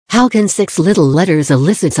How can 6 little letters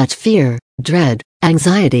elicit such fear, dread,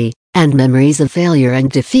 anxiety, and memories of failure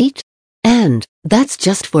and defeat? And that's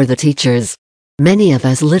just for the teachers. Many of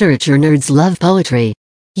us literature nerds love poetry.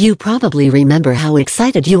 You probably remember how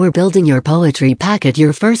excited you were building your poetry packet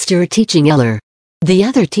your first year teaching ELR. The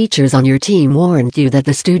other teachers on your team warned you that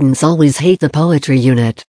the students always hate the poetry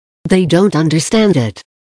unit. They don't understand it.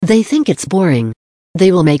 They think it's boring.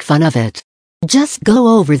 They will make fun of it. Just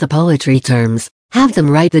go over the poetry terms, have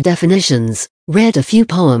them write the definitions, read a few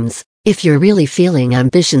poems, if you're really feeling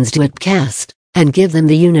ambitions do it cast, and give them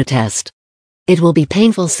the unit test. It will be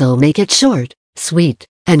painful, so make it short, sweet,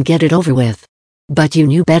 and get it over with. But you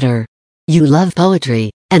knew better. You love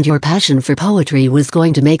poetry, and your passion for poetry was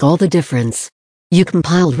going to make all the difference. You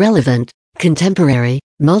compiled relevant, contemporary,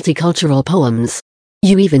 multicultural poems.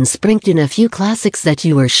 You even sprinkled in a few classics that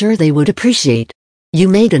you were sure they would appreciate. You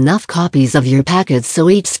made enough copies of your packets so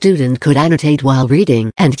each student could annotate while reading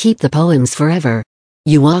and keep the poems forever.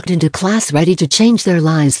 You walked into class ready to change their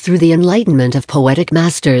lives through the enlightenment of poetic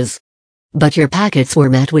masters. But your packets were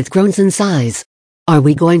met with groans and sighs. Are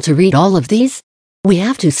we going to read all of these? We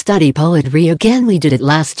have to study poetry again. We did it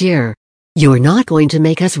last year. You're not going to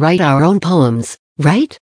make us write our own poems,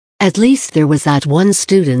 right? At least there was that one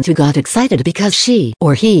student who got excited because she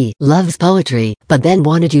or he loves poetry, but then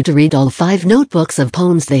wanted you to read all 5 notebooks of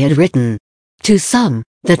poems they had written. To some,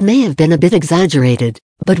 that may have been a bit exaggerated,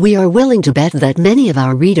 but we are willing to bet that many of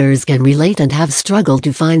our readers can relate and have struggled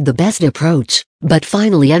to find the best approach, but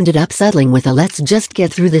finally ended up settling with a let's just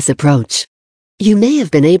get through this approach. You may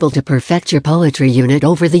have been able to perfect your poetry unit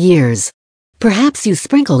over the years. Perhaps you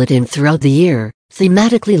sprinkle it in throughout the year,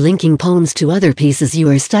 thematically linking poems to other pieces you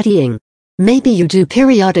are studying. Maybe you do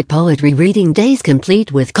periodic poetry reading days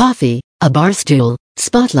complete with coffee, a bar stool,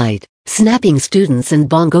 spotlight, snapping students and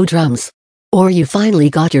bongo drums. Or you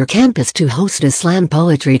finally got your campus to host a slam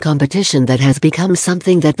poetry competition that has become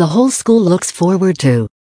something that the whole school looks forward to.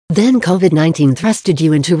 Then COVID-19 thrusted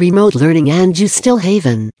you into remote learning and you still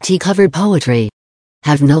haven tea-covered poetry.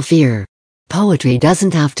 Have no fear. Poetry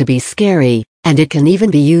doesn't have to be scary, and it can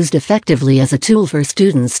even be used effectively as a tool for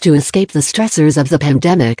students to escape the stressors of the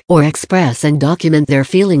pandemic or express and document their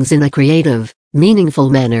feelings in a creative, meaningful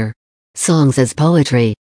manner. Songs as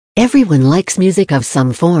poetry. Everyone likes music of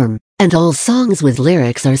some form, and all songs with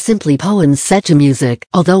lyrics are simply poems set to music,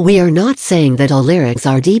 although we are not saying that all lyrics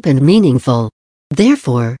are deep and meaningful.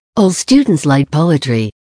 Therefore, all students like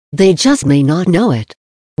poetry. They just may not know it.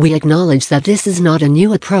 We acknowledge that this is not a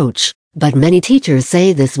new approach, but many teachers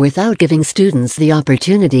say this without giving students the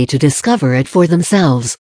opportunity to discover it for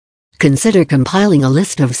themselves. Consider compiling a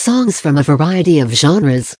list of songs from a variety of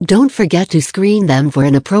genres. Don't forget to screen them for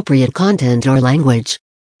inappropriate content or language.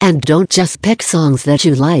 And don't just pick songs that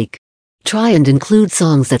you like. Try and include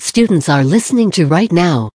songs that students are listening to right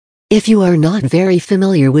now. If you are not very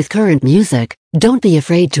familiar with current music, don't be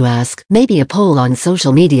afraid to ask, maybe a poll on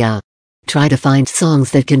social media. Try to find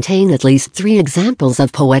songs that contain at least 3 examples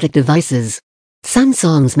of poetic devices. Some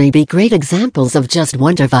songs may be great examples of just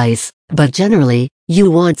one device, but generally, you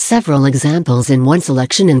want several examples in one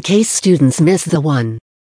selection in case students miss the one.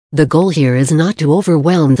 The goal here is not to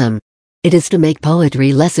overwhelm them. It is to make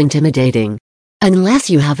poetry less intimidating. Unless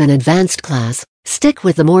you have an advanced class, stick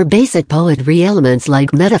with the more basic poetry elements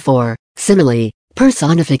like metaphor, simile,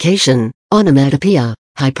 personification, onomatopoeia,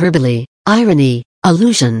 hyperbole, irony,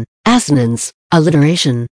 allusion, assonance,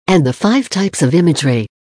 alliteration, and the 5 types of imagery.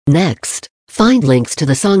 Next, find links to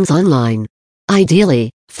the songs online.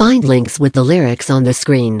 Ideally, find links with the lyrics on the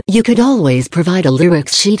screen. You could always provide a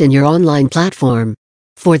lyrics sheet in your online platform.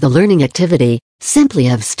 For the learning activity, simply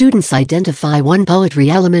have students identify one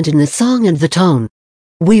poetry element in the song and the tone.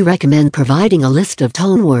 We recommend providing a list of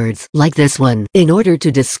tone words like this one in order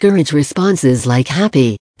to discourage responses like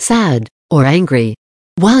happy, sad, or angry.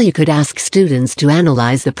 While you could ask students to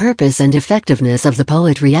analyze the purpose and effectiveness of the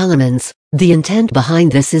poetry elements, the intent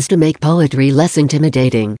behind this is to make poetry less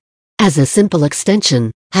intimidating. As a simple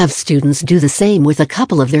extension, have students do the same with a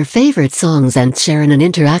couple of their favorite songs and share in an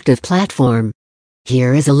interactive platform.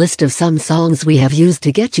 Here is a list of some songs we have used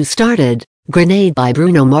to get you started. Grenade by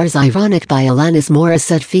Bruno Mars, Ironic by Alanis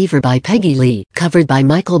Morissette, Fever by Peggy Lee, Covered by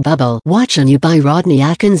Michael Bublé, Watchin' You by Rodney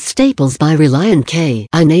Atkins, Staples by Relient K.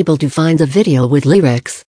 Unable to find the video with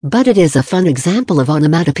lyrics, but it is a fun example of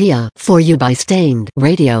onomatopoeia. For You by Stained,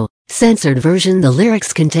 Radio, censored version. The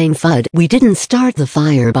lyrics contain FUD. We Didn't Start the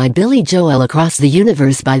Fire by Billy Joel, Across the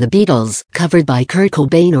Universe by the Beatles, covered by Kurt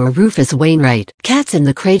Cobain or Rufus Wainwright, Cats in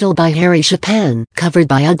the Cradle by Harry Chopin, covered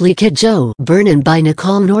by Ugly Kid Joe, Burnin' by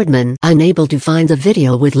Nicole Nordman. Unable to find the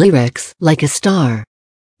video with lyrics, Like a Star.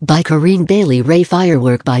 by Corinne Bailey Ray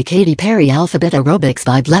Firework by Katy Perry Alphabet Aerobics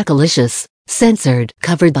by Blackalicious. Censored.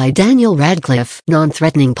 Covered by Daniel Radcliffe.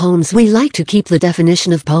 Non-threatening poems. We like to keep the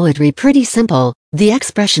definition of poetry pretty simple, the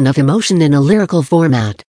expression of emotion in a lyrical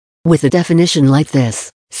format. With a definition like this,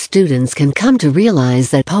 students can come to realize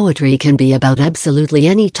that poetry can be about absolutely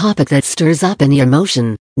any topic that stirs up any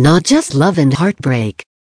emotion, not just love and heartbreak.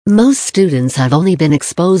 Most students have only been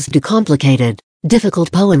exposed to complicated,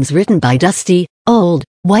 difficult poems written by dusty, old,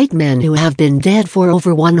 white men who have been dead for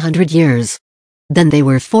over 100 years. Then they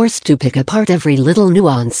were forced to pick apart every little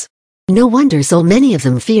nuance. No wonder so many of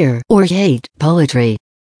them fear or hate poetry.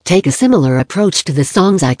 Take a similar approach to the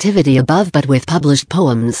songs activity above but with published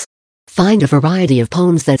poems. Find a variety of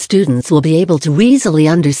poems that students will be able to easily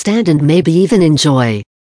understand and maybe even enjoy.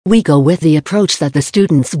 We go with the approach that the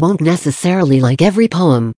students won't necessarily like every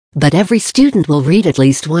poem, but every student will read at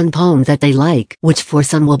least one poem that they like, which for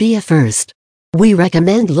some will be a first. We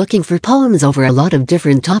recommend looking for poems over a lot of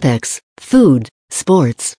different topics: food,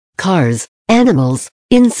 sports, cars, animals,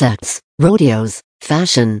 insects, rodeos,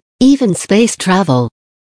 fashion, even space travel.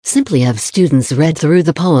 Simply have students read through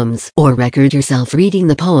the poems or record yourself reading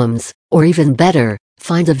the poems, or even better,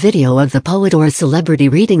 find a video of the poet or a celebrity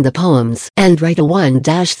reading the poems and write a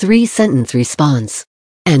 1-3 sentence response.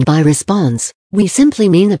 And by response, we simply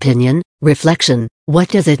mean opinion, reflection. What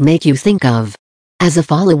does it make you think of? As a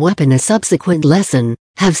follow-up in a subsequent lesson,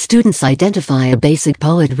 have students identify a basic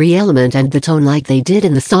poetry element and the tone like they did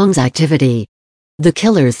in the songs activity. The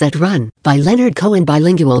Killers That Run, by Leonard Cohen.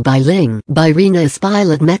 Bilingual by Ling, by Rina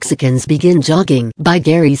Espilot. Mexicans Begin Jogging, by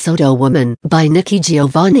Gary Soto. Woman, by Nikki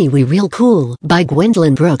Giovanni. We Real Cool, by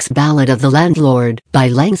Gwendolyn Brooks. Ballad of the Landlord, by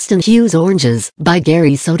Langston Hughes. Oranges, by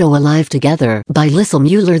Gary Soto. Alive Together, by Lissel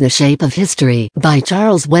Mueller. The Shape of History, by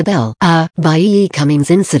Charles Webel. By E. E.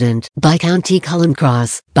 Cummings. Incident, by County Cullen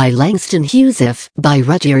Cross, by Langston Hughes. If, by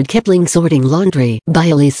Rudyard Kipling. Sorting Laundry, by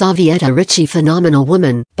Elisaveta Ritchie. Phenomenal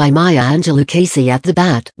Woman, by Maya Angelou. Casey at the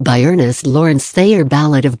Bat, by Ernest Lawrence Thayer.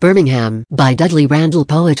 Ballad of Birmingham, by Dudley Randall.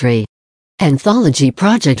 Poetry Anthology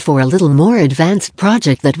project. For a little more advanced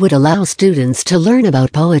project that would allow students to learn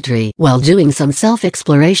about poetry while doing some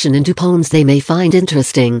self-exploration into poems they may find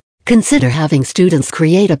interesting, consider having students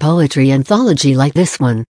create a poetry anthology like this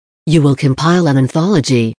one. You will compile an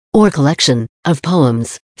anthology, or collection, of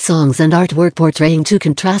poems, songs and artwork portraying two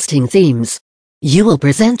contrasting themes. You will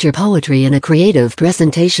present your poetry in a creative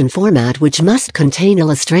presentation format which must contain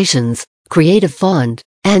illustrations, creative font,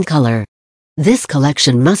 and color. This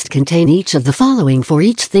collection must contain each of the following for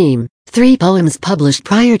each theme: 3 poems published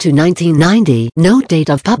prior to 1990, note date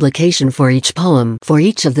of publication for each poem for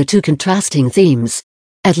each of the two contrasting themes.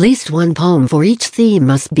 At least one poem for each theme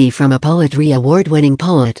must be from a Poetry Award-winning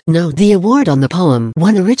poet. Note the award on the poem.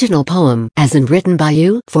 1 original poem, as in written by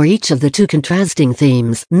you, for each of the two contrasting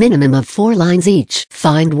themes. Minimum of 4 lines each.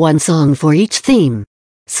 Find 1 song for each theme.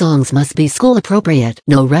 Songs must be school-appropriate.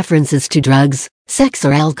 No references to drugs, sex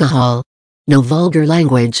or alcohol. No vulgar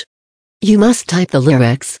language. You must type the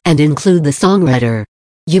lyrics and include the songwriter.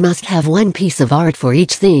 You must have 1 piece of art for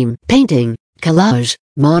each theme: painting, collage,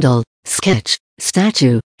 model, sketch,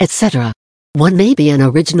 statue, etc. One may be an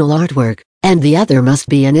original artwork, and the other must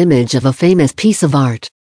be an image of a famous piece of art.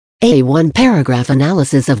 A 1-paragraph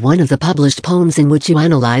analysis of one of the published poems in which you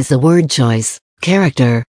analyze the word choice,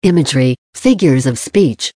 character, imagery, figures of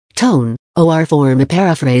speech, tone, or form. A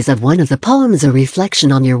paraphrase of one of the poems. A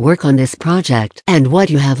reflection on your work on this project and what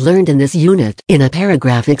you have learned in this unit. In a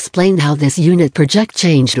paragraph explain how this unit project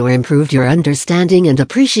changed or improved your understanding and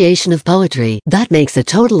appreciation of poetry. That makes a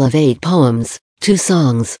total of 8 poems, 2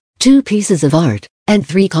 songs, 2 pieces of art, and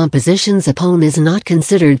 3 compositions. A poem is not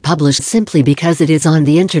considered published simply because it is on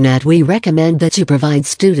the internet. We recommend that you provide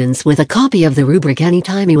students with a copy of the rubric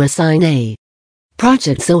anytime you assign a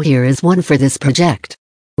project. So here is one for this project.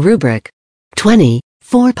 Rubric 20,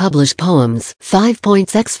 4 published poems, 5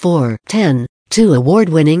 points x 4, 10, 2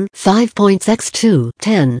 award-winning, 5 points x 2,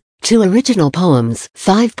 10, 2 original poems,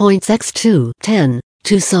 5 points x 2, 10,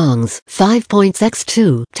 2 songs, 5 points x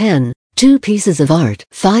 2, 10, 2 pieces of art,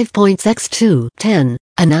 5 points x 2, 10,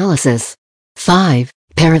 analysis, 5,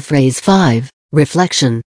 paraphrase 5,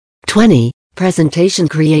 reflection, 20, presentation.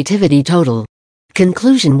 Creativity total.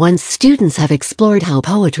 Conclusion. Once students have explored how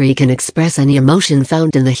poetry can express any emotion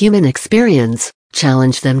found in the human experience,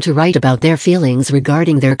 challenge them to write about their feelings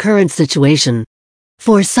regarding their current situation.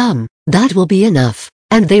 For some, that will be enough,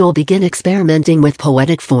 and they will begin experimenting with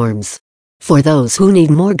poetic forms. For those who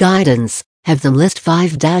need more guidance, have them list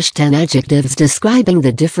 5-10 adjectives describing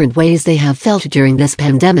the different ways they have felt during this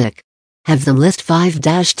pandemic. Have them list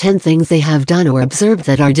 5-10 things they have done or observed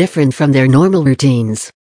that are different from their normal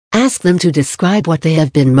routines. Ask them to describe what they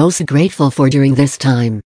have been most grateful for during this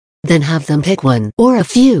time. Then have them pick one or a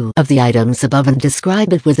few of the items above and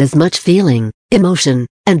describe it with as much feeling, emotion,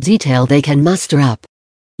 and detail they can muster up.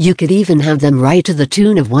 You could even have them write to the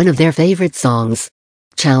tune of one of their favorite songs.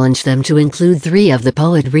 Challenge them to include 3 of the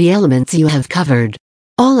poetry elements you have covered.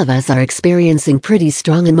 All of us are experiencing pretty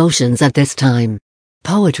strong emotions at this time.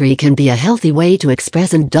 Poetry can be a healthy way to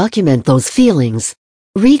express and document those feelings.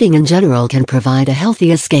 Reading in general can provide a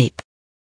healthy escape.